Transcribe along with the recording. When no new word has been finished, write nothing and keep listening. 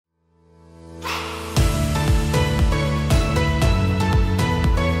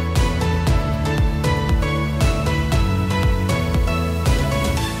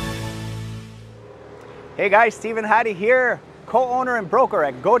Hey guys, Stephen Hattie here, co-owner and broker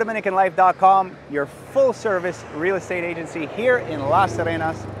at GoDominicanLife.com, your full-service real estate agency here in Las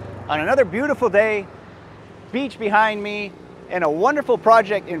Terrenas on another beautiful day, beach behind me, and a wonderful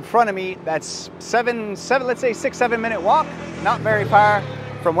project in front of me that's let's say 6-7 minute walk, not very far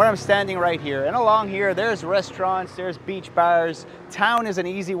from where I'm standing right here. And along here, there's restaurants, there's beach bars. Town is an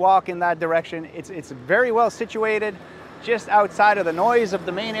easy walk in that direction. It's very well situated, just outside of the noise of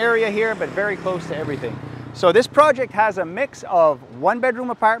the main area here, but very close to everything. So this project has a mix of 1-bedroom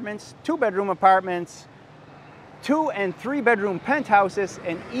apartments, 2-bedroom apartments, 2- and 3-bedroom penthouses,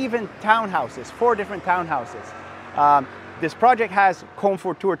 and even townhouses, 4 different townhouses. This project has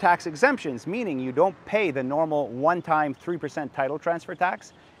Confortur tax exemptions, meaning you don't pay the normal one-time 3% title transfer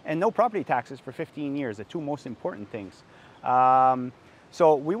tax and no property taxes for 15 years, the 2 most important things.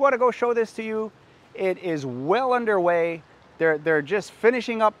 So we want to go show this to you. It is well underway. They're just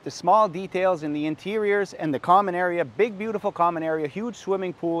finishing up the small details in the interiors and the common area, big, beautiful common area, huge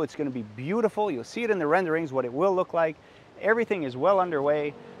swimming pool. It's going to be beautiful. You'll see it in the renderings, what it will look like. Everything is well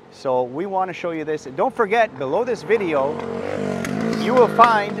underway. So we want to show you this. And don't forget, below this video, you will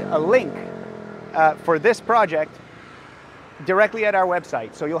find a link for this project directly at our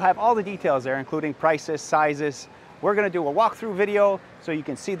website. So you'll have all the details there, including prices, sizes. We're going to do a walkthrough video so you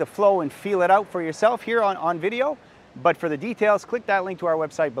can see the flow and feel it out for yourself here on video. But for the details, click that link to our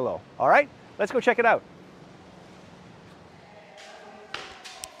website below. All right, let's go check it out.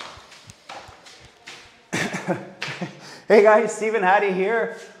 Hey guys, Stephen Hattie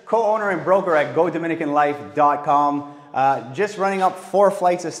here, co-owner and broker at GoDominicanLife.com. Just running up 4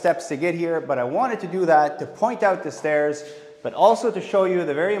 flights of steps to get here, but I wanted to do that to point out the stairs, but also to show you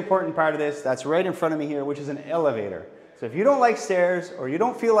the very important part of this that's right in front of me here, which is an elevator. So if you don't like stairs or you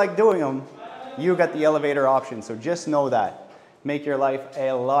don't feel like doing them, you got the elevator option. So just know that. Make your life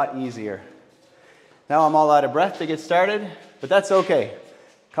a lot easier. Now I'm all out of breath to get started, but that's okay.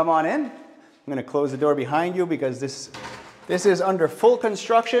 Come on in. I'm going to close the door behind you because this is under full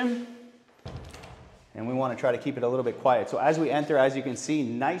construction and we want to try to keep it a little bit quiet. So as we enter, as you can see,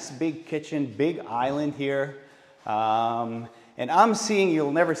 nice big kitchen, big island here. And I'm seeing,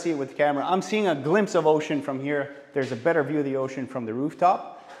 you'll never see it with the camera, I'm seeing a glimpse of ocean from here. There's a better view of the ocean from the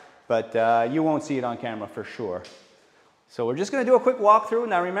rooftop, but you won't see it on camera for sure. So we're just going to do a quick walkthrough.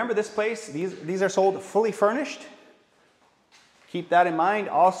 Now remember, this place, these are sold fully furnished. Keep that in mind.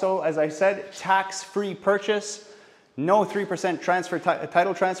 Also, as I said, tax-free purchase. No 3%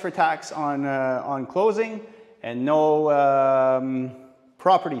 title transfer tax on closing, and no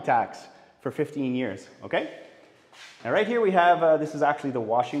property tax for 15 years, okay? Now right here we have, this is actually the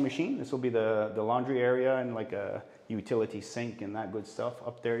washing machine. This will be the laundry area and like a utility sink and that good stuff.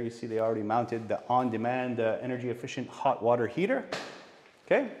 Up there you see they already mounted the on-demand energy efficient hot water heater,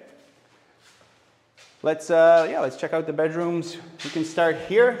 okay? Let's check out the bedrooms. We can start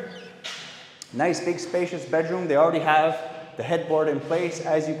here. Nice big spacious bedroom. They already have the headboard in place,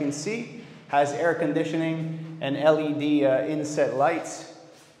 as you can see. Has air conditioning and LED inset lights.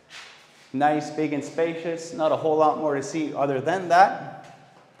 Nice, big and spacious. Not a whole lot more to see other than that.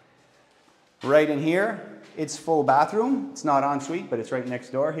 Right in here, it's full bathroom. It's not ensuite, but it's right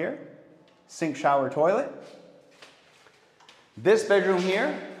next door here. Sink, shower, toilet. This bedroom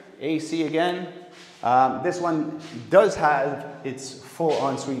here, AC again. This one does have its full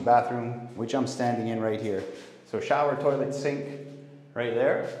ensuite bathroom, which I'm standing in right here. So shower, toilet, sink right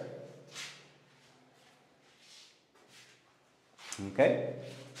there. Okay.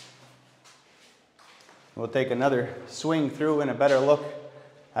 We'll take another swing through and a better look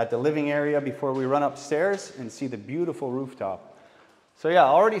at the living area before we run upstairs and see the beautiful rooftop. So yeah,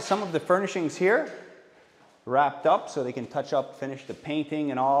 already some of the furnishings here wrapped up so they can touch up, finish the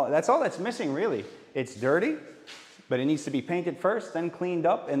painting and all. That's all that's missing really. It's dirty, but it needs to be painted first, then cleaned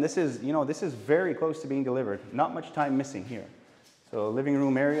up. And this is, you know, this is very close to being delivered. Not much time missing here. So living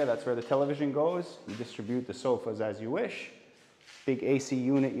room area, that's where the television goes. You distribute the sofas as you wish. Big AC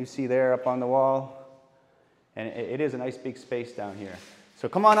unit you see there up on the wall. And it is a nice big space down here. So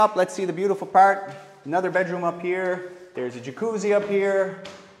come on up, let's see the beautiful part. Another bedroom up here. There's a jacuzzi up here.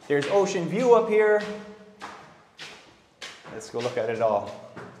 There's ocean view up here. Let's go look at it all.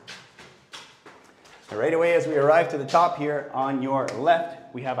 Right away as we arrive to the top here, on your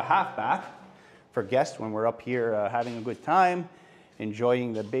left, we have a half bath for guests when we're up here having a good time,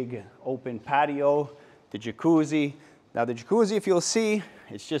 enjoying the big open patio, the jacuzzi. Now the jacuzzi, if you'll see,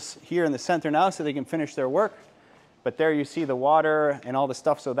 it's just here in the center now so they can finish their work. But there you see the water and all the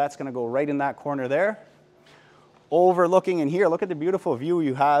stuff, so that's gonna go right in that corner there. Overlooking in here, look at the beautiful view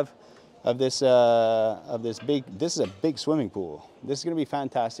you have of this big, this is a big swimming pool. This is gonna be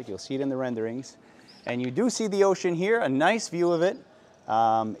fantastic. You'll see it in the renderings. And you do see the ocean here, a nice view of it.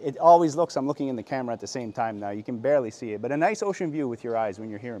 It always looks, I'm looking in the camera at the same time now, you can barely see it, but a nice ocean view with your eyes when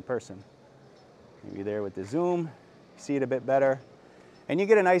you're here in person. Maybe there with the zoom, see it a bit better. And you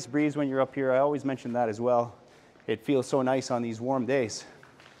get a nice breeze when you're up here. I always mention that as well. It feels so nice on these warm days.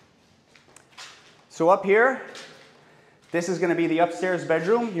 So up here, this is going to be the upstairs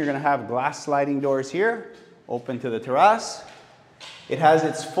bedroom. You're going to have glass sliding doors here, open to the terrace. It has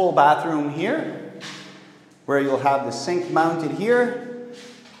its full bathroom here, where you'll have the sink mounted here,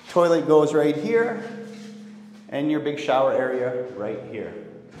 toilet goes right here, and your big shower area right here.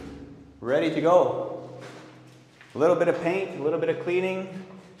 Ready to go. A little bit of paint, a little bit of cleaning,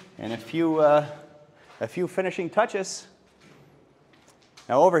 and a few finishing touches.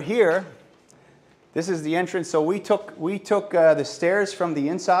 Now over here, this is the entrance. So we took the stairs from the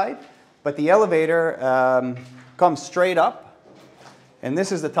inside, but the elevator comes straight up, and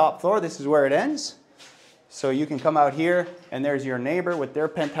this is the top floor. This is where it ends. So you can come out here, and there's your neighbor with their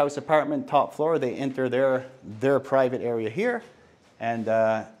penthouse apartment, top floor. They enter their private area here, and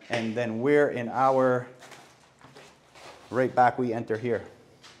then we're in our, right back we enter here.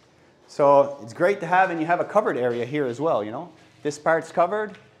 So it's great to have, and you have a covered area here as well, you know. This part's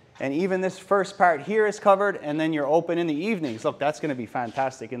covered, and even this first part here is covered, and then you're open in the evenings. Look, that's gonna be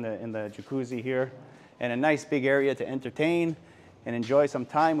fantastic in the jacuzzi here, and a nice big area to entertain and enjoy some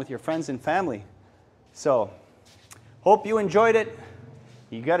time with your friends and family. So, hope you enjoyed it.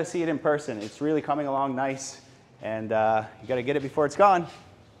 You got to see it in person. It's really coming along nice, and you got to get it before it's gone.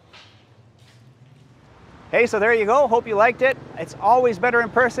 Hey, so there you go. Hope you liked it. It's always better in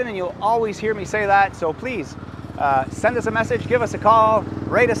person, and you'll always hear me say that. So please, send us a message, give us a call,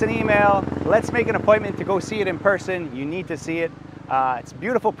 write us an email. Let's make an appointment to go see it in person. You need to see it. It's a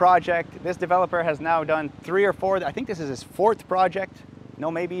beautiful project. This developer has now done 3 or 4. I think this is his 4th project. No,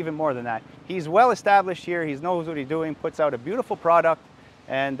 maybe even more than that. He's well established here. He knows what he's doing, puts out a beautiful product.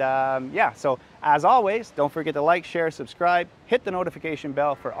 And yeah, so as always, don't forget to like, share, subscribe, hit the notification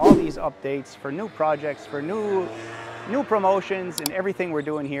bell for all these updates, for new projects, for new promotions, and everything we're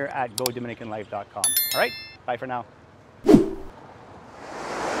doing here at GoDominicanLife.com. All right, bye for now.